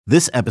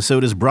This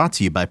episode is brought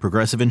to you by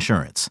Progressive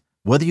Insurance.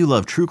 Whether you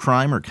love true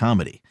crime or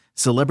comedy,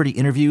 celebrity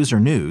interviews or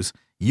news,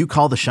 you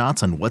call the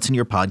shots on what's in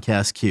your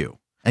podcast queue.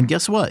 And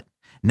guess what?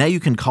 Now you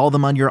can call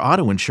them on your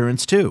auto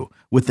insurance too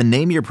with the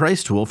Name Your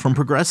Price tool from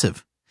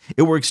Progressive.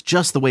 It works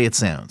just the way it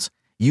sounds.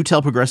 You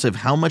tell Progressive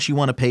how much you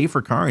want to pay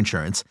for car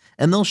insurance,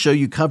 and they'll show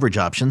you coverage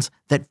options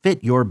that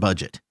fit your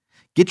budget.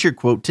 Get your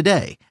quote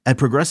today at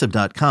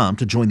Progressive.com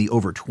to join the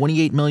over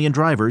 28 million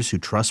drivers who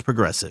trust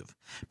Progressive.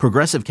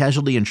 Progressive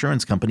Casualty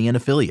Insurance Company and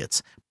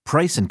Affiliates.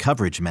 Price and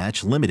coverage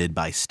match limited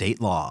by state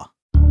law.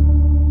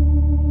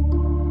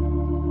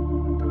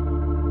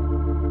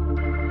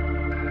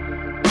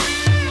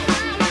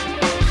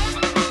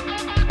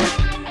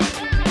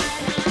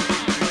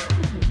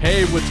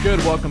 Hey, what's good?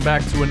 Welcome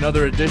back to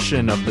another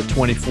edition of the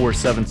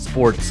 24/7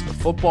 Sports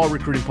Football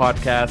Recruiting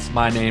Podcast.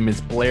 My name is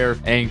Blair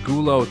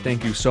Angulo.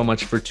 Thank you so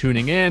much for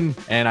tuning in,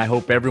 and I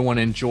hope everyone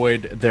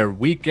enjoyed their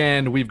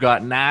weekend. We've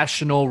got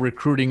national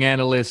recruiting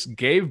analyst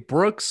Gabe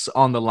Brooks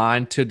on the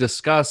line to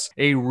discuss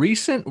a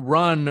recent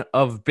run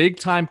of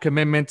big-time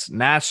commitments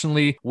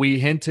nationally. We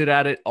hinted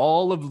at it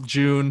all of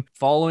June,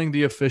 following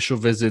the official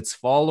visits,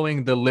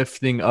 following the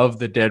lifting of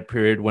the dead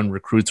period when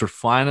recruits are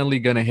finally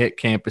going to hit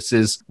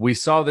campuses. We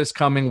saw this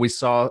coming. We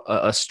saw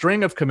a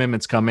string of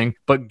commitments coming.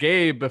 But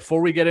Gabe,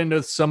 before we get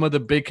into some of the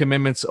big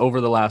commitments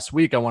over the last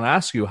week, I want to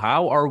ask you,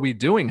 how are we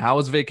doing? How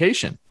was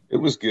vacation? It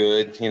was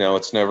good.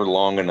 It's never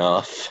long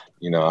enough.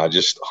 I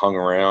just hung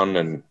around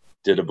and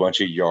did a bunch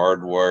of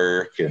yard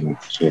work and,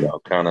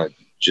 kind of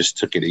just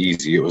took it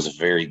easy. It was a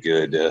very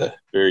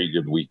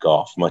good week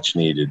off, much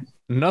needed.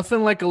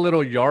 Nothing like a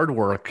little yard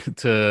work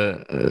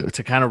to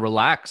kind of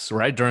relax,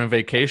 right, during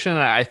vacation.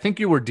 I think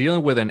you were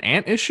dealing with an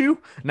ant issue.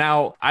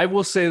 Now, I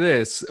will say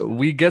this.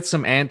 We get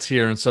some ants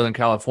here in Southern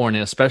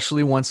California,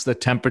 especially once the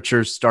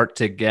temperatures start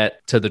to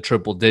get to the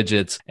triple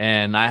digits.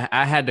 And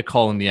I had to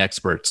call in the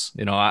experts.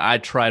 I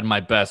tried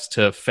my best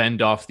to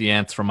fend off the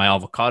ants from my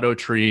avocado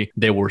tree.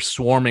 They were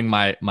swarming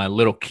my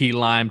little key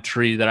lime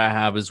tree that I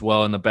have as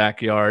well in the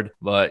backyard.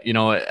 But,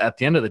 at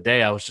the end of the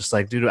day, I was just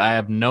like, dude, I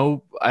have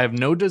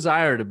no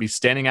desire to be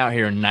standing out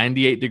here in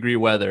 98-degree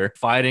weather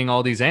fighting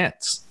all these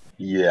ants.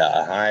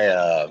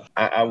 Yeah,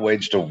 I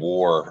waged a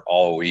war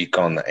all week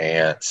on the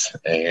ants,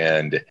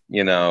 and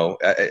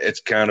it's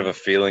kind of a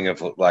feeling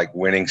of like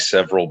winning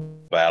several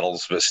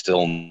battles but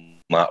still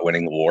not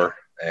winning the war.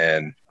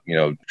 And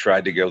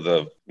tried to go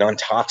the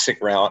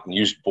non-toxic route and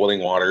used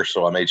boiling water,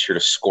 so I made sure to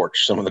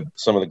scorch some of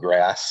the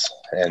grass,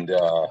 and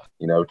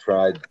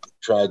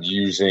tried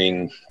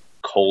using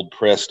cold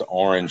pressed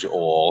orange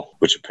oil,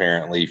 which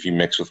apparently if you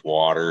mix with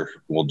water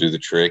will do the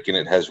trick, and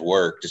it has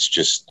worked. It's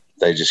just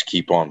they just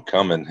keep on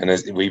coming.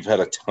 And we've had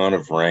a ton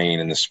of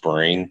rain in the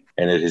spring,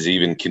 and it has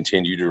even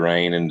continued to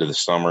rain into the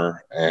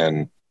summer,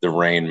 and the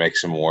rain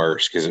makes them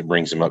worse because it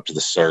brings them up to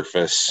the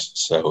surface.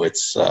 So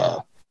it's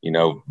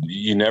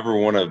you never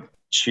want to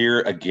cheer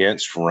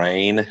against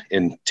rain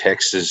in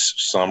Texas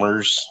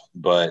summers,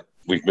 but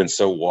we've been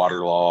so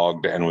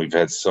waterlogged and we've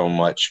had so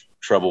much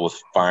trouble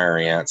with fire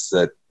ants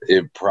that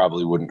it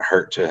probably wouldn't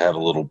hurt to have a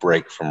little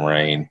break from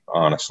rain,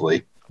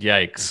 honestly.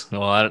 Yikes.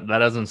 Well, that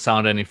doesn't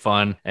sound any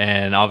fun.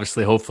 And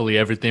obviously, hopefully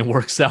everything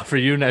works out for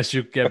you as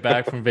you get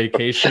back from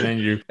vacation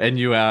and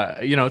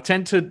you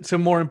tend to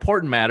more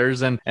important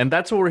matters. And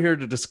that's what we're here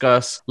to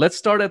discuss. Let's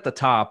start at the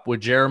top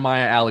with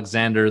Jeremiah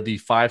Alexander, the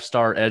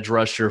 5-star edge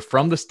rusher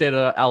from the state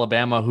of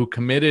Alabama who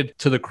committed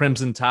to the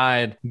Crimson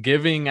Tide,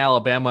 giving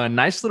Alabama a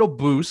nice little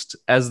boost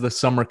as the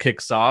summer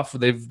kicks off.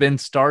 They've been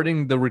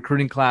starting the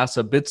recruiting class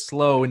a bit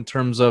slow in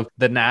terms of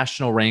the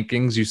national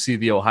rankings. You see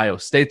the Ohio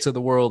States of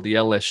the world, the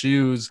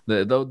LSUs,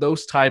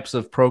 those types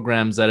of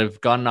programs that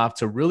have gotten off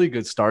to really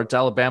good starts.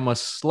 Alabama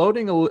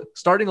starting a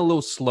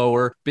little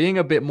slower, being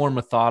a bit more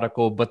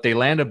methodical, but they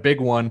land a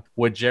big one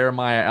with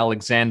Jeremiah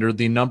Alexander,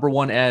 the number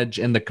one edge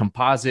in the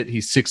composite.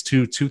 He's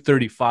 6'2",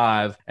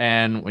 235.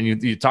 And when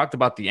you talked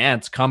about the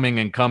ants coming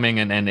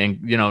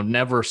and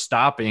never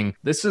stopping,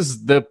 this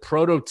is the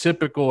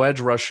prototypical edge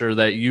rusher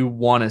that you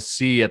want to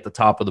see at the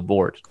top of the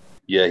board.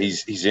 Yeah,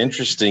 he's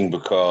interesting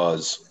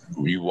because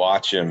you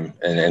watch him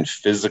and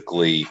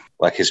physically,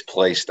 like his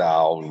play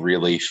style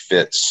really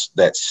fits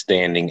that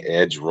standing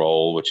edge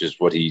role, which is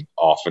what he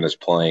often is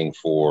playing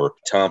for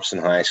Thompson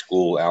High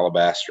School,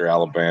 Alabaster,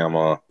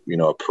 Alabama,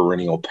 a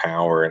perennial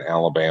power in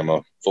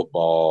Alabama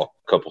football,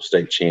 a couple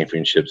state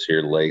championships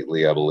here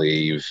lately, I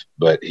believe.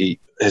 But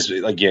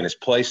his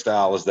play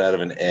style is that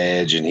of an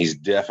edge, and he's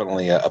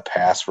definitely a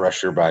pass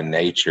rusher by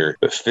nature.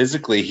 But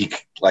physically,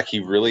 he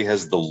really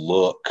has the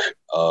look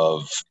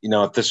of,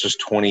 if this was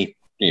 20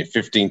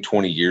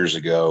 years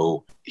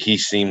ago, he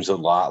seems a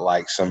lot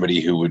like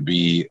somebody who would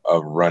be a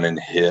run and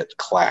hit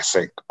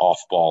classic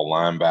off-ball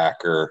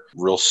linebacker,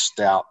 real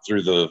stout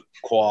through the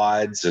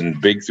quads and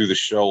big through the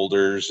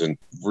shoulders and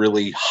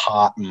really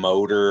hot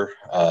motor,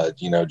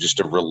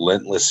 just a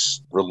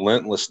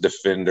relentless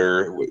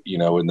defender,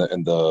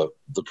 and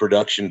the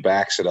production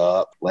backs it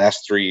up.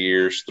 Last 3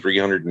 years,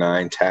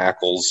 309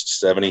 tackles,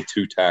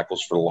 72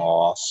 tackles for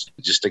loss.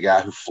 Just a guy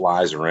who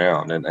flies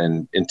around.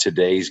 And in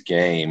today's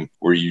game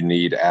where you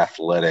need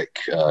athletic,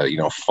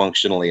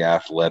 functionally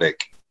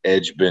athletic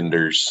edge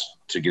benders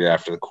to get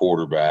after the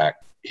quarterback,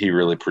 he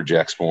really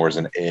projects more as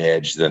an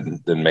edge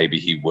than maybe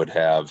he would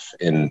have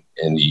in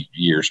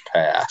years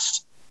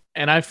past.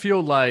 And I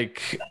feel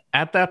like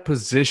at that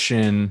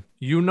position,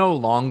 you no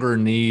longer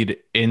need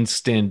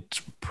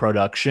instant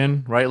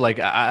production, right? Like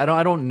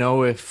I don't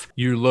know if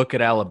you look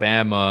at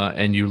Alabama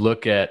and you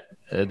look at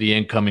the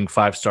incoming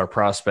 5-star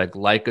prospect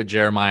like a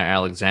Jeremiah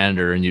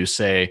Alexander and you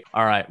say,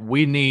 all right,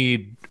 we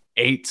need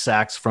 8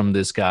 sacks from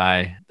this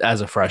guy as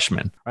a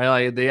freshman, right?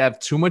 Like they have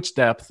too much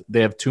depth.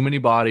 They have too many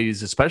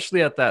bodies,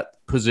 especially at that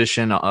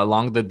position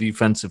along the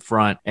defensive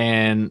front.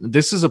 And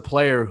this is a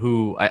player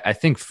who I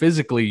think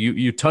physically,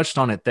 you touched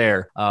on it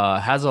there,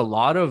 has a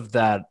lot of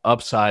that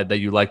upside that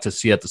you like to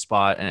see at the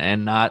spot,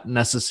 and not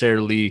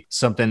necessarily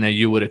something that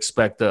you would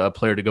expect a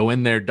player to go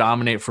in there,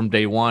 dominate from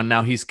day one.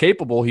 Now he's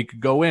capable. He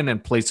could go in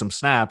and play some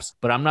snaps,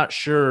 but I'm not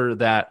sure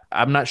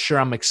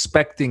I'm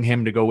expecting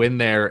him to go in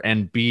there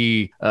and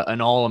be an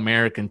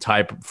All-American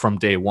type from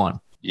day one.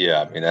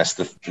 Yeah, I mean, that's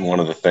one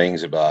of the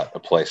things about a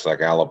place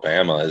like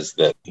Alabama is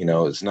that,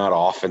 it's not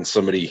often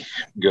somebody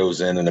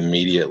goes in and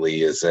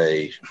immediately is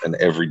an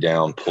every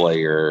down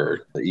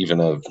player,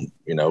 even a,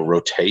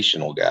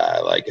 rotational guy.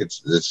 Like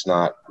it's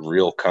not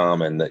real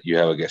common that you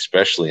have,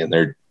 especially in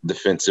their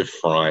defensive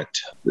front.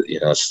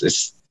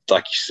 It's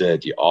like you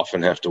said, you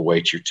often have to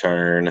wait your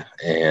turn.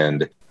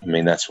 And I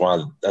mean, that's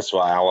why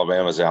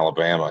Alabama's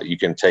Alabama. You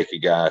can take a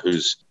guy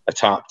who's a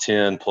top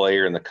 10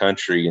 player in the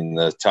country in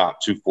the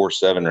top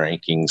 247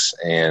 rankings,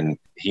 and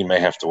he may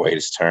have to wait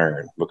his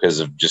turn because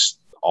of just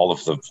all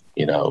of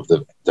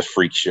the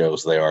freak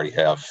shows they already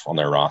have on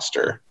their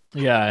roster.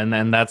 Yeah, and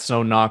then that's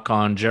no knock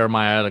on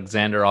Jeremiah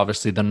Alexander,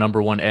 obviously the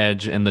number 1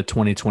 edge in the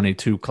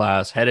 2022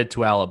 class, headed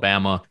to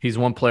Alabama. He's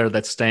one player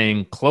that's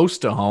staying close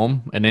to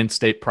home, an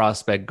in-state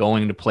prospect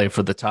going to play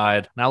for the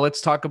Tide. Now let's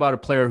talk about a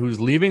player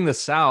who's leaving the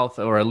South,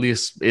 or at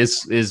least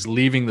is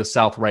leaving the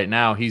South right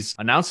now. He's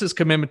announced his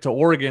commitment to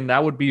Oregon.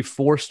 That would be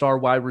 4-star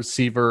wide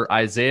receiver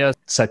Isaiah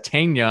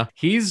Sategna.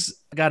 He's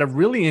got a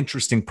really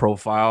interesting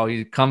profile.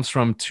 He comes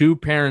from 2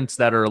 parents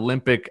that are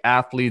Olympic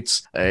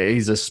athletes.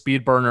 He's a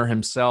speed burner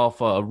himself,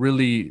 a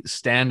really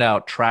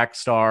standout track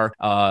star,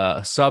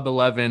 sub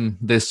 11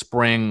 this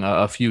spring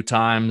a few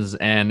times,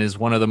 and is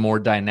one of the more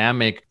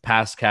dynamic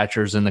pass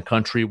catchers in the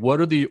country.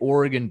 What are the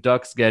Oregon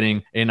Ducks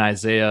getting in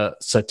Isaiah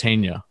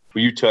Sategna?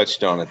 Well, you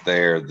touched on it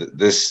there.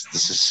 This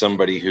is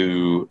somebody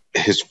who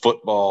his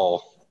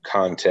football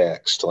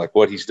context, like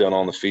what he's done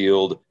on the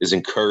field, is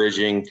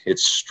encouraging.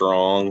 It's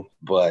strong,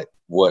 but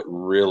what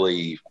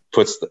really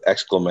puts the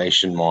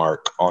exclamation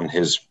mark on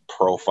his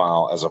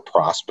profile as a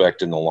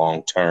prospect in the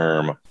long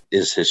term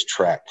is his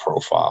track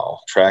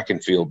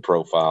and field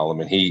profile. I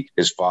mean,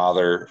 his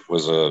father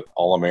was a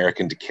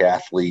All-American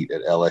decathlete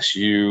at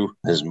LSU.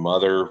 His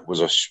mother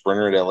was a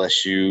sprinter at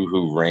LSU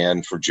who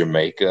ran for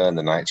Jamaica in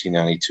the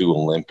 1992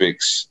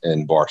 Olympics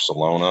in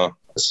Barcelona.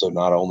 So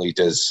not only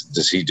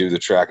does he do the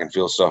track and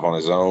field stuff on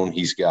his own,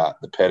 he's got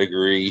the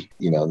pedigree.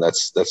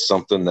 That's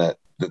something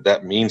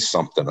that means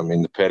something. I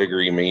mean, the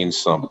pedigree means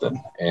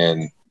something.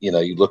 And,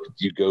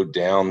 you go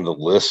down the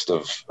list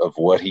of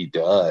what he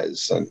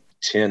does, and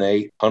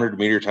 10.8,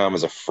 100-meter time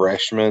as a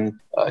freshman.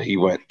 He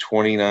went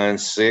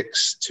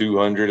 29.6,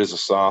 200 as a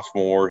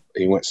sophomore.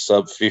 He went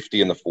sub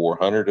 50 in the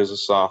 400 as a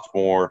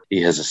sophomore.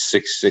 He has a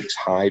 6'6"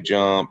 high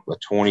jump, a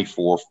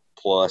 24+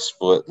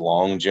 foot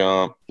long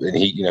jump. And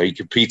he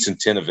competes in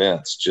 10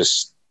 events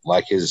just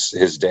like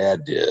his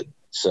dad did.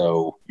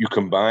 So you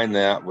combine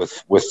that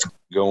with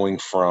going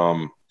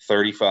from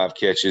 35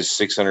 catches,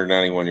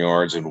 691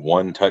 yards, and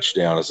 1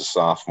 touchdown as a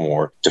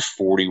sophomore to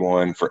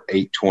 41 for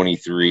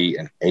 823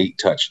 and 8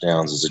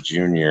 touchdowns as a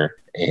junior.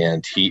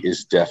 And he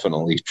is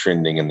definitely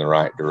trending in the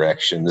right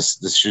direction.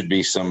 This should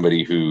be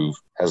somebody who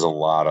has a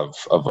lot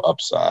of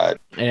upside.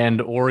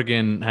 And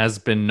Oregon has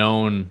been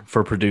known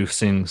for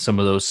producing some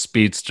of those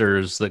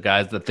speedsters, the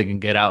guys that they can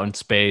get out in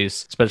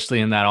space, especially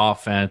in that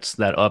offense,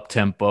 that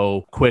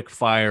up-tempo,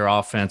 quick-fire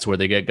offense where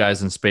they get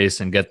guys in space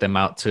and get them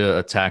out to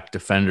attack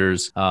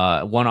defenders.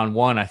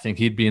 One-on-one, I think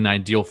he'd be an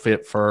ideal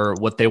fit for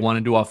what they want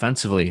to do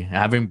offensively.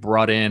 Having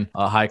brought in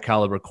a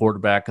high-caliber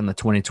quarterback in the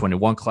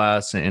 2021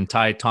 class and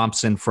Ty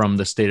Thompson from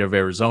the state of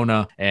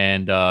Arizona,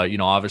 and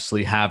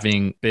obviously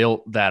having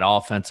built that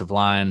offensive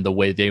line the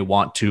way they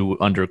want to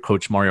under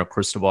Coach Mario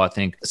Cristobal, I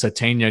think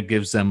Sategna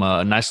gives them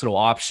a nice little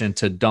option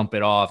to dump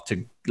it off,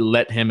 to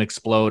let him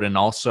explode. And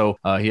also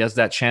he has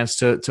that chance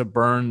to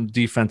burn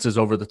defenses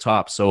over the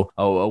top. So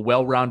a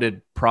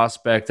well-rounded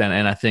prospect,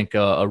 and I think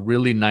a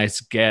really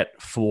nice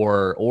get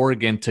for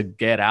Oregon to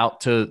get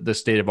out to the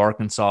state of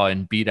Arkansas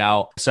and beat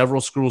out several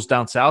schools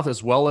down south,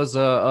 as well as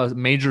a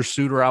major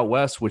suitor out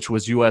west, which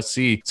was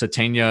USC.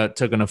 Sategna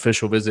took an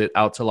official visit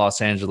out to Los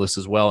Angeles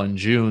as well in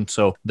June.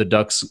 So the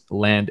Ducks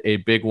land a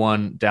big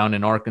one down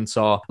in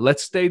Arkansas.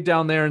 Let's stay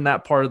down there in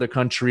that part of the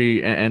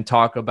country and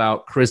talk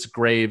about Chris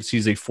Graves.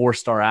 He's a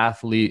 4-star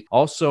athlete,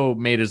 also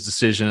made his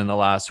decision in the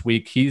last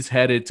week. He's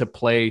headed to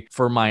play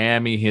for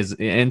Miami, his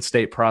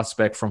in-state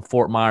prospect from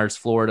Fort Myers,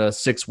 Florida,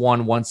 6'1",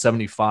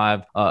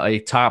 175, a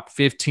top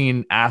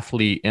 15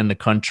 athlete in the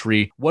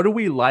country. What do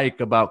we like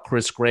about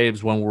Chris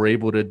Graves when we're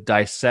able to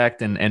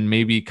dissect and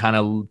maybe kind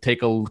of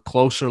take a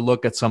closer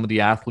look at some of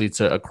the athletes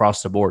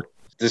across the board?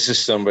 This is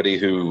somebody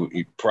who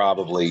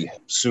probably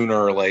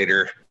sooner or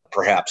later,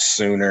 perhaps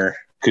sooner,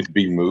 could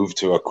be moved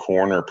to a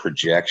corner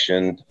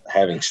projection.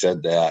 Having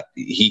said that,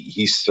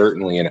 he's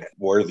certainly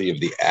worthy of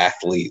the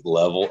athlete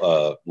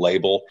level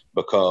label,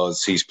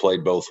 because he's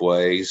played both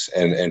ways,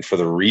 and for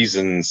the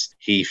reasons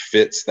he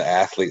fits the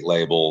athlete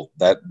label,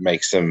 that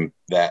makes him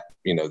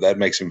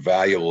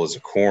valuable as a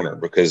corner.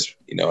 Because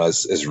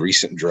as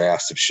recent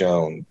drafts have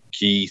shown,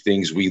 key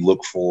things we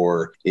look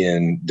for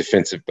in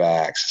defensive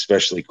backs,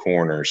 especially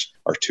corners,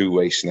 are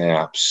two-way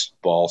snaps,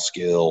 ball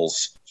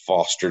skills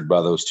fostered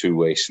by those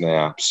two-way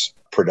snaps,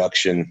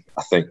 production.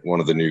 I think one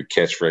of the new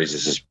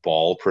catchphrases is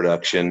ball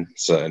production.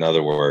 So in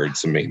other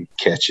words,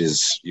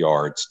 catches,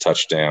 yards,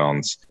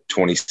 touchdowns,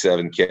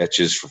 27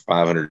 catches for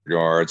 500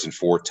 yards and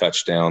 4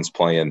 touchdowns,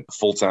 playing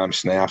full-time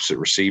snaps at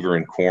receiver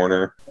and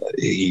corner.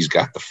 He's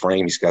got the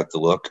frame. He's got the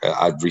look.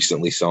 I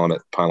recently saw him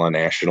at Pine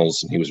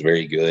Nationals, and he was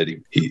very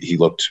good. He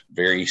looked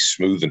very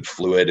smooth and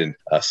fluid and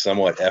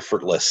somewhat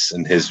effortless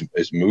in his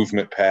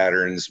movement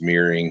patterns,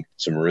 mirroring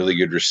some really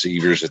good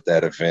receivers at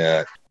that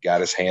event.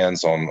 Got his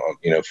hands on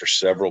for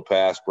several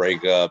pass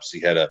breakups. He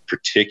had a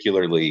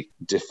particularly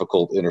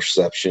difficult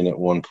interception at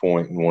one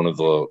point in one of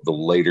the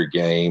later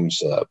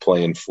games,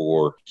 playing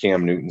for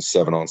Cam Newton's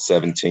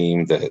 7-on-7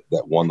 team that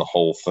won the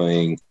whole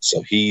thing.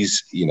 So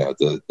he's,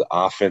 the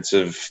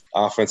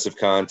offensive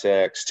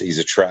context. He's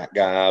a track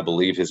guy. I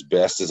believe his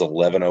best is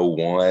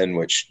 11:01,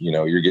 which,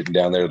 you're getting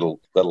down there to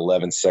that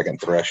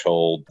 11-second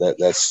threshold.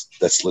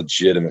 That's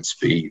legitimate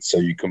speed. So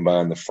you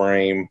combine the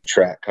frame,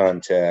 track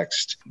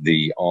context,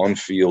 the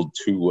on-field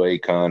two-way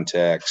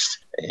context,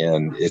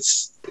 and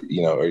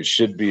it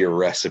should be a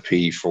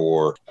recipe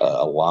for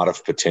a lot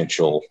of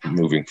potential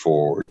moving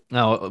forward.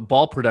 Now,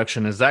 ball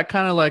production, is that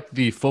kind of like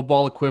the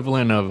football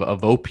equivalent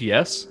of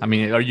OPS? I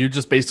mean, are you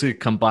just basically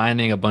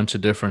combining a bunch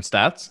of different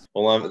stats?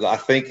 Well, I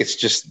think it's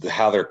just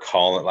how they're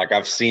calling it. Like,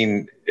 I've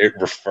seen it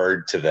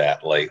referred to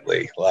that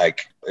lately.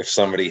 Like, if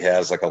somebody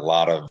has like a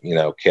lot of,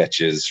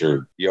 catches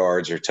or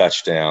yards or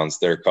touchdowns,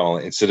 they're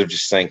calling, instead of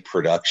just saying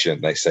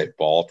production, they say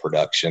ball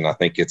production. I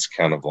think it's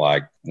kind of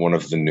like one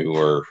of the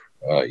newer,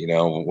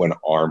 when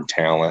arm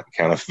talent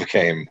kind of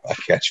became a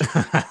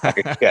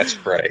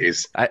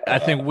catchphrase. I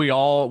think we're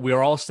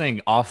all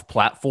saying off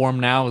platform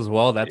now as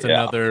well. That's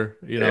another,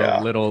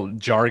 little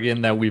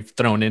jargon that we've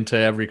thrown into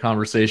every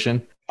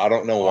conversation. I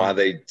don't know why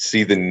they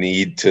see the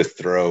need to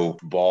throw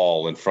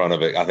ball in front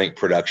of it. I think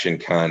production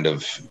kind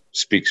of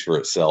speaks for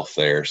itself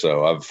there.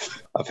 So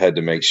I've had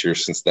to make sure,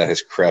 since that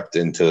has crept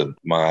into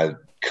my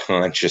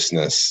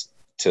consciousness,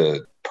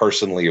 to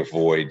personally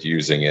avoid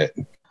using it.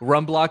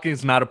 Run blocking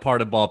is not a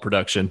part of ball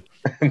production.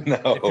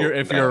 No,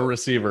 if you're a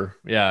receiver,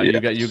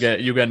 you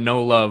get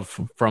no love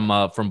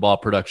from ball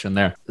production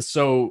there.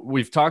 So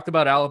we've talked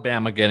about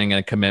Alabama getting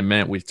a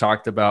commitment. We've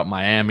talked about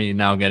Miami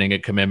now getting a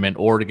commitment.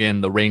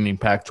 Oregon, the reigning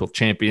Pac-12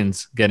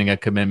 champions, getting a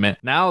commitment.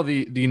 Now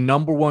the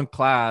number one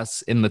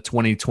class in the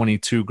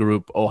 2022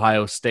 group,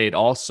 Ohio State,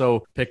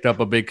 also picked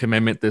up a big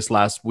commitment this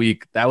last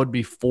week. That would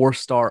be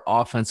 4-star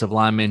offensive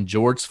lineman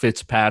George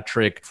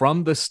Fitzpatrick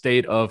from the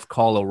state of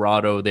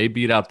Colorado. They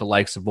beat out the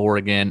likes of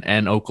Oregon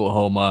and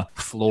Oklahoma,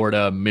 Florida,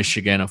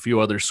 Michigan, a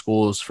few other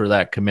schools for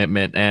that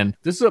commitment. And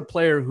this is a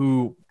player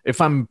who, if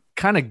I'm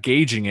kind of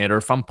gauging it, or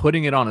if I'm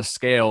putting it on a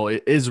scale,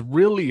 it is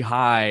really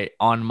high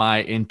on my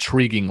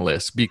intriguing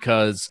list,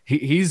 because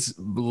he's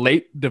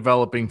late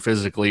developing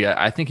physically.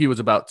 I think he was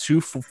about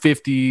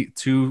 250,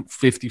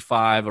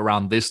 255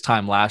 around this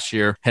time last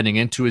year, heading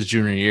into his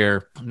junior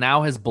year.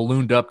 Now has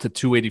ballooned up to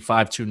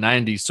 285,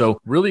 290. So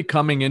really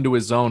coming into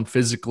his own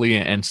physically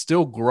and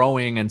still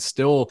growing, and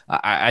still,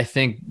 I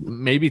think,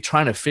 maybe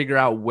trying to figure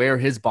out where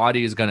his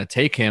body is going to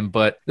take him.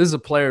 But this is a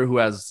player who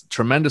has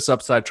tremendous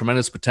upside,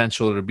 tremendous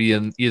potential to be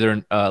in either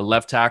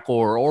left tackle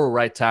or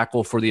right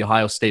tackle for the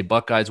Ohio State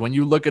Buckeyes. When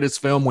you look at his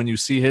film, when you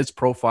see his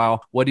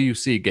profile, what do you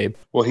see, Gabe?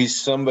 Well, he's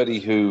somebody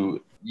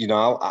who,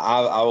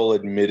 I will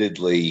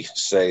admittedly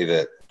say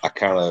that I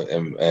kind of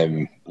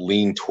am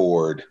lean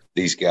toward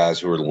these guys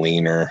who are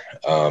leaner.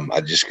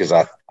 Because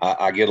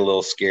I get a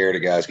little scared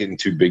of guys getting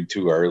too big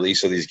too early.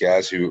 So these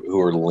guys who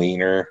are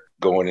leaner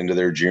going into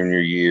their junior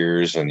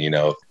years, and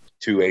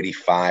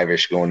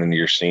 285-ish going into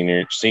your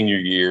senior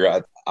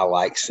year, I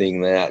like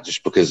seeing that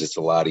just because it's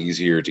a lot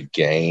easier to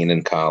gain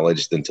in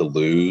college than to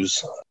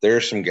lose. There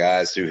are some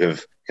guys who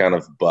have kind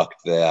of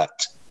bucked that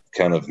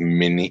kind of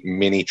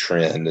mini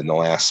trend in the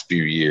last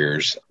few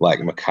years, like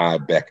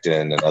Mekhi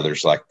Becton and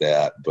others like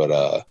that. But,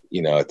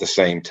 at the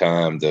same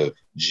time,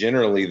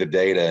 generally the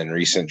data in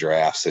recent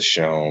drafts has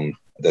shown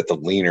that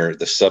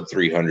the sub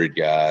 300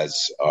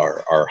 guys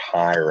are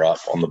higher up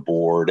on the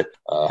board.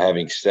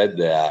 Having said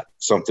that,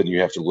 something you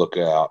have to look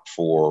out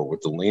for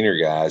with the leaner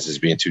guys is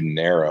being too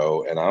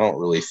narrow. And I don't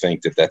really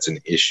think that that's an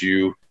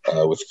issue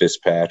with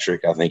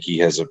Fitzpatrick. I think he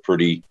has a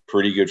pretty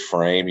good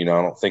frame. I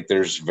don't think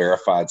there's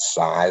verified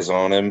size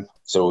on him.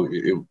 So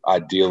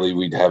ideally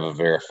we'd have a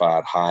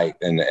verified height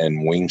and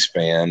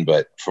wingspan,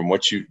 but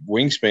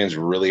wingspan's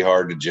really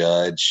hard to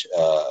judge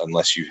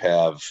unless you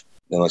have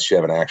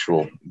an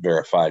actual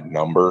verified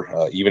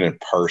number. Even in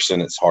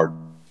person, it's hard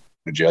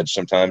to judge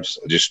sometimes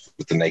just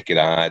with the naked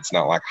eye. It's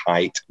not like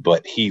height,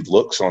 but he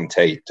looks on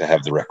tape to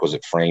have the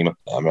requisite frame.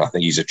 I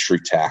think he's a true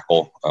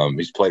tackle.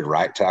 He's played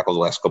right tackle the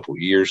last couple of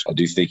years. I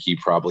do think he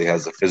probably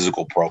has a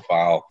physical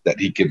profile that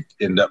he could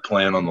end up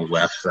playing on the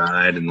left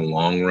side in the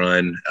long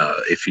run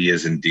if he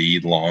is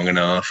indeed long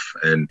enough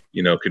and,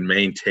 can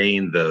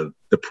maintain the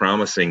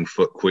promising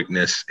foot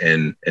quickness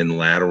and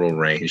lateral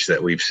range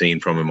that we've seen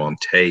from him on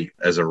tape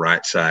as a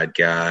right side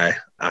guy.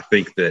 I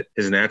think that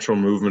his natural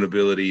movement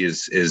ability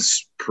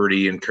is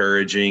pretty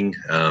encouraging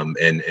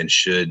and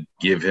should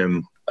give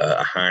him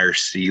a higher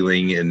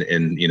ceiling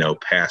in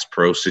pass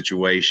pro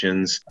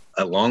situations.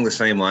 Along the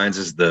same lines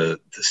as the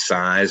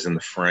size and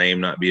the frame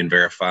not being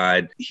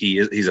verified,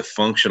 he's a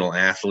functional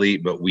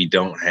athlete, but we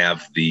don't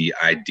have the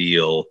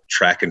ideal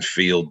track and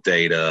field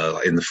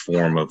data in the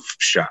form of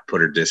shot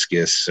put or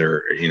discus,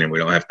 or we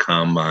don't have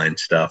combine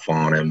stuff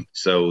on him.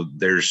 So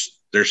there's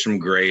some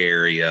gray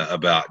area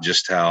about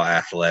just how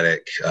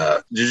athletic,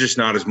 there's just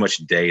not as much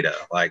data.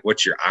 Like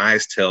what your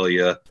eyes tell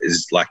you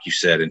is, like you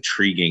said,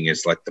 intriguing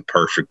is like the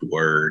perfect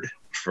word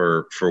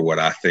for what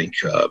I think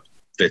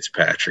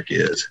Fitzpatrick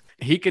is.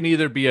 He can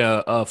either be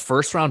a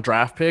first-round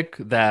draft pick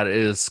that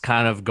is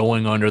kind of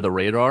going under the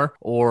radar,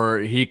 or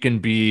he can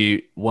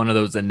be one of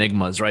those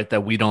enigmas, right,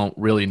 that we don't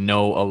really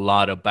know a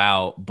lot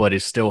about, but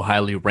is still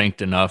highly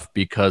ranked enough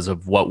because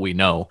of what we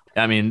know.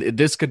 I mean,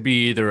 this could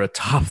be either a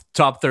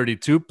top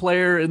 32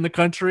 player in the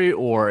country,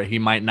 or he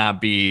might not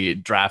be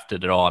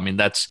drafted at all. I mean,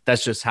 that's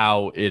just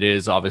how it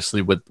is,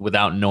 obviously,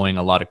 without knowing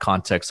a lot of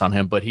context on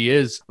him. But he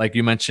is, like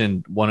you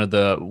mentioned, one of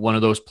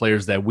those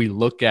players that we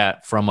look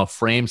at from a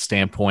frame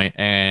standpoint,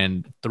 and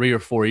 3 or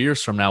 4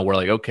 years from now, we're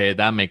like, okay,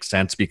 that makes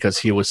sense because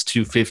he was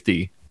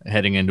 250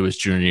 heading into his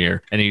junior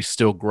year, and he's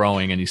still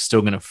growing and he's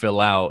still going to fill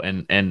out.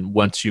 And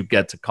once you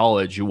get to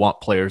college, you want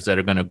players that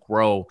are going to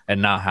grow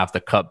and not have to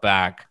cut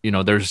back.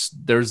 There's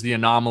the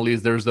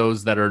anomalies. There's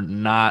those that are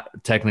not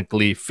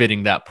technically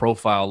fitting that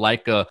profile,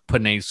 like a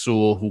Penei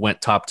Sewell, who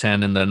went top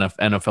 10 in the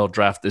NFL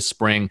draft this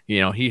spring.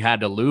 He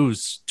had to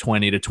lose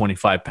 20 to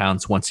 25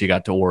 pounds once he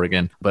got to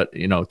Oregon. But,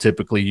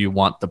 typically you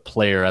want the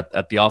player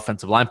at the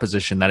offensive line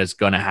position that is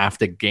going to have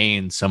to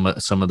gain some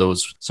of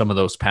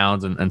those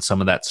pounds and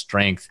some of that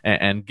strength.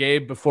 And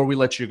Gabe, before we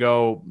let you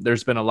go,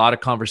 there's been a lot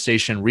of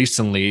conversation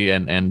recently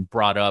and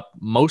brought up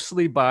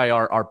mostly by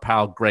our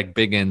pal Greg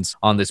Biggins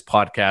on this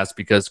podcast,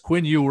 because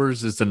Quinn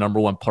Ewers is the number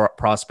one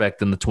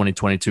prospect in the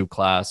 2022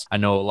 class. I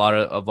know a lot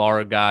of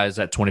our guys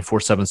at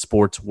 24/7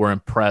 Sports were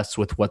impressed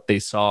with what they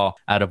saw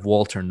out of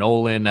Walter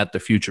Nolan at the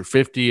Future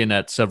 50 and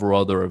at several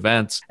other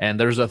events. And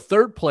there's a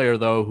third player,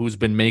 though, who's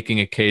been making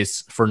a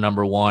case for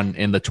number one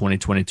in the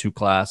 2022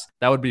 class.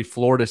 That would be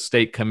Florida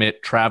State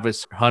commit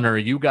Travis Hunter.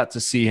 You got to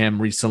see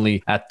him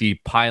recently at the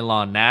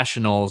Pylon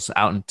Nationals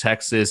out in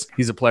Texas.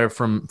 He's a player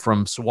from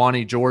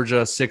Suwanee,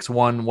 Georgia,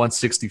 6'1",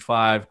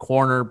 165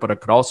 corner, but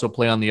could also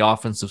play on the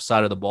offensive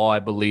side of the ball, I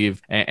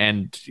believe.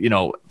 And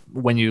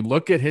when you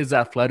look at his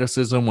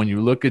athleticism, when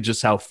you look at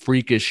just how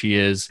freakish he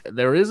is,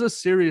 there is a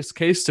serious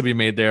case to be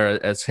made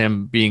there as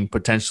him being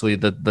potentially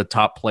the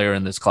top player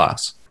in this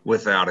class.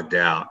 Without a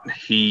doubt.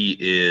 He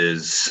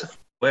is...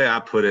 The way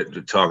I put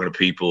it, talking to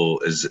people,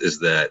 is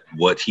that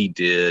what he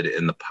did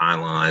in the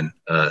Pylon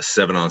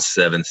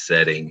 7-on-7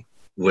 setting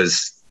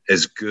was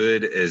as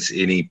good as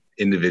any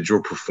individual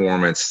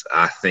performance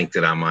I think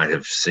that I might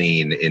have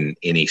seen in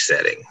any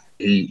setting.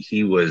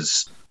 He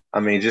was,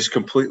 just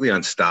completely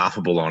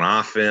unstoppable on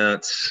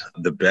offense,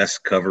 the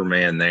best cover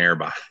man there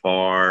by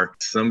far,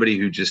 somebody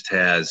who just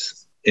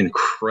has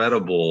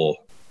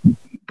incredible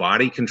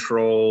body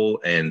control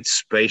and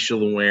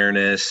spatial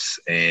awareness,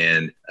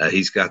 and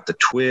he's got the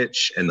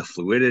twitch and the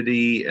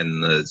fluidity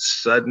and the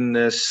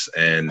suddenness,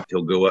 and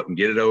he'll go up and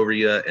get it over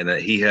you, and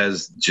he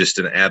has just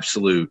an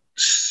absolute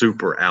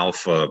super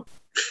alpha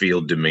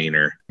field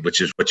demeanor,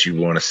 which is what you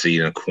want to see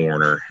in a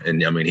corner.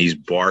 And he's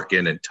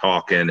barking and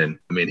talking, and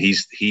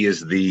he's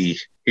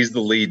the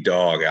lead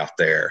dog out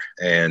there,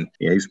 and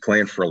he's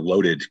playing for a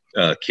loaded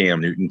Cam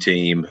Newton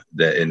team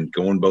and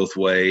going both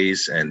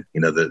ways. And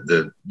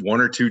the one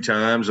or two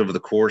times over the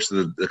course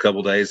of the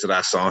couple days that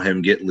I saw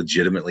him get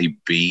legitimately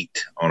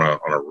beat on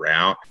a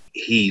route,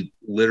 he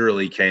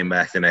literally came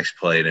back the next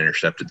play and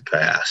intercepted the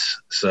pass.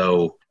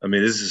 So, I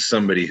mean, this is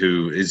somebody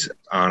who is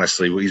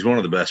honestly, he's one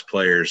of the best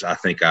players I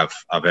think I've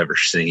ever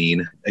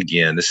seen.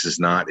 Again, this is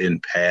not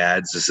in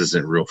pads. This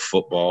isn't real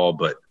football,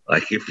 but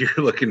like if you're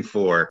looking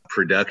for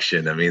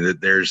production, I mean,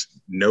 there's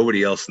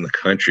nobody else in the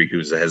country who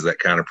has that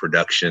kind of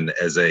production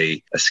as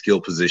a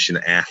skill position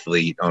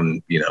athlete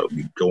on,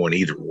 going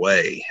either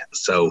way.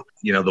 So,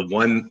 the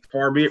one,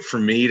 far be it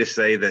from me to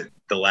say that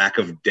the lack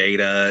of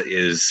data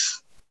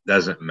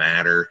doesn't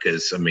matter,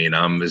 because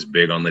I'm as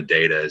big on the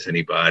data as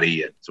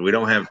anybody. And so we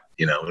don't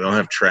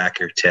have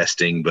tracker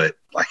testing, but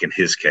like in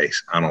his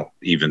case, I don't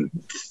even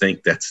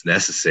think that's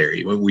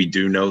necessary. We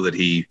do know that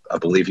I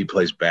believe he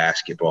plays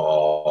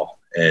basketball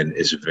and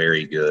is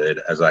very good,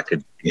 as I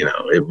could,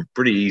 it was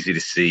pretty easy to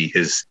see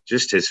his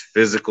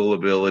physical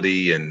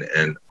ability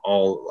and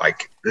all,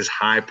 like this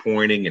high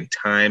pointing and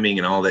timing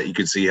and all that. You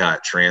could see how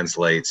it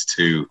translates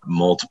to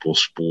multiple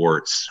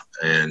sports.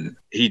 And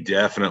he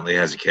definitely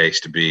has a case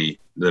to be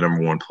the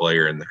number one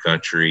player in the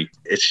country.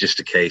 It's just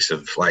a case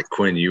of, like,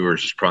 Quinn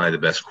Ewers is probably the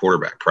best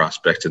quarterback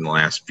prospect in the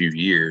last few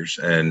years.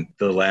 And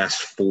the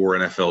last 4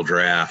 NFL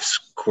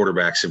drafts,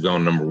 quarterbacks have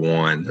gone number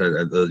one.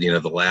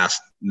 The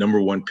last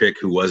number one pick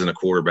who wasn't a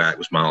quarterback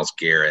was Myles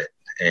Garrett.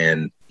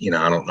 And,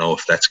 I don't know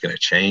if that's going to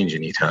change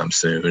anytime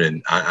soon.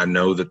 And I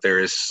know that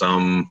there's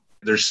some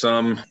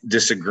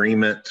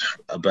disagreement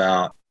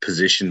about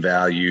position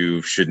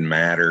value shouldn't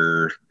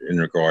matter in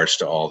regards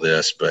to all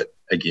this. But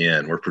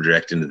again, we're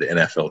projecting to the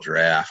NFL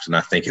draft. And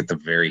I think at the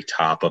very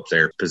top up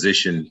there,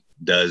 position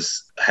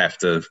does have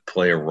to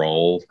play a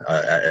role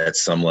at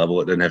some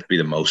level. It doesn't have to be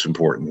the most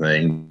important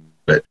thing,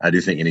 but I do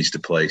think it needs to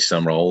play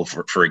some role.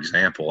 For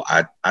example,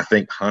 I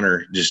think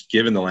Hunter, just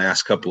given the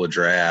last couple of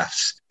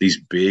drafts, these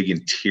big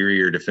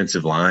interior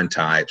defensive line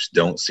types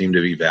don't seem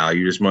to be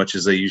valued as much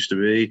as they used to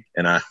be.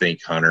 And I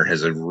think Hunter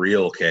has a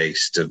real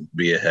case to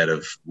be ahead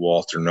of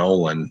Walter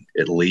Nolan,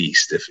 at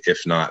least,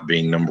 if not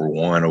being number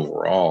one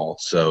overall.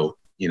 So,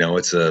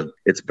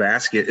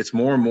 it's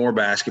more and more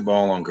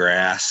basketball on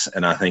grass.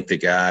 And I think the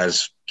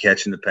guys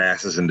catching the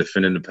passes and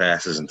defending the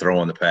passes and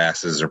throwing the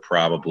passes are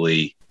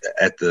probably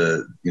at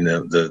the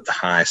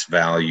highest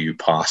value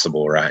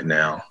possible right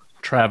now.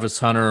 Travis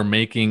Hunter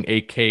making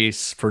a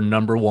case for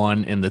number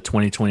one in the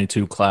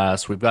 2022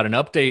 class. We've got an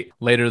update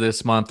later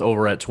this month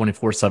over at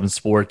 24/7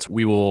 Sports.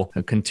 We will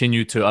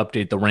continue to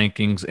update the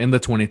rankings in the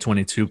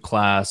 2022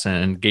 class,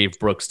 and Gabe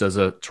Brooks does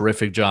a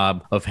terrific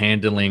job of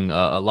handling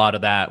a lot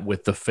of that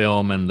with the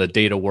film and the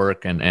data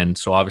work. And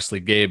so obviously,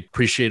 Gabe,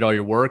 appreciate all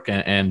your work,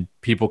 and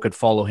people could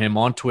follow him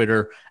on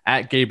Twitter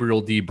at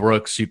Gabriel D.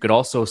 Brooks. You could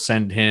also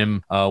send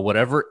him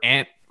whatever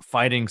ant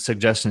fighting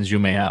suggestions you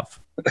may have.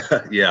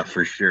 Yeah,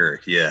 for sure.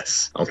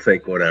 Yes. I'll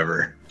take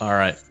whatever. All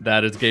right.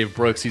 That is Gabe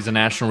Brooks. He's a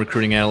national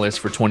recruiting analyst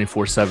for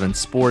 24/7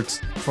 Sports.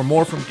 For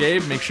more from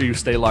Gabe, make sure you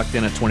stay locked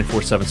in at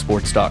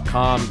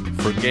 247sports.com.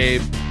 For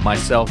Gabe,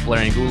 myself, Blair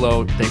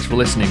Angulo, thanks for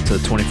listening to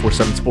the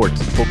 24/7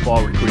 Sports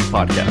Football Recruiting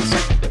Podcast.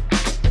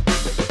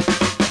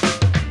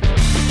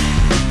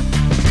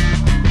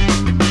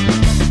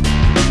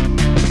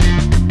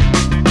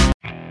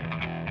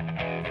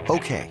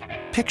 Okay,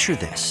 picture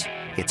this.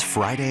 It's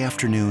Friday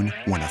afternoon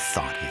when a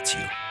thought hits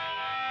you.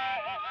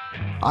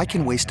 I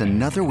can waste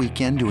another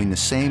weekend doing the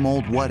same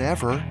old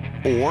whatever,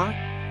 or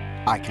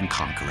I can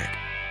conquer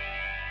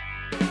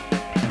it.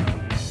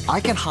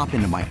 I can hop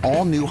into my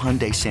all-new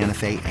Hyundai Santa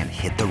Fe and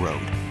hit the road.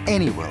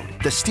 Any road.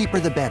 The steeper,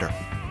 the better.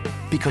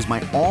 Because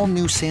my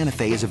all-new Santa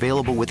Fe is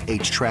available with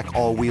H-Track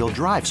all-wheel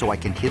drive, so I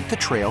can hit the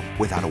trail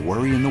without a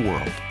worry in the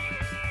world.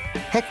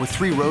 Heck, with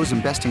 3 rows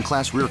and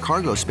best-in-class rear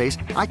cargo space,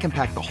 I can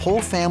pack the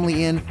whole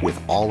family in with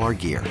all our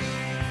gear.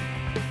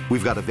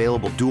 We've got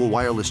available dual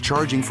wireless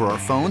charging for our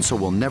phones, so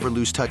we'll never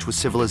lose touch with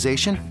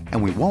civilization, and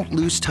we won't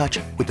lose touch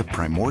with the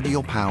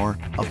primordial power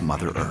of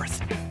Mother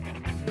Earth.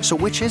 So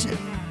which is it?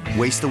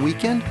 Waste the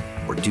weekend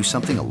or do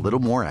something a little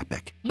more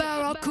epic?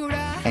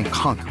 And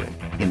conquer it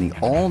in the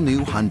all-new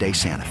Hyundai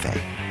Santa Fe.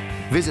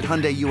 Visit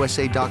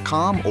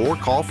HyundaiUSA.com or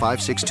call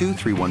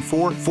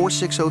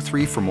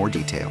 562-314-4603 for more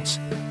details.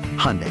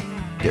 Hyundai,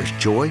 there's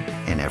joy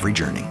in every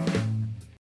journey.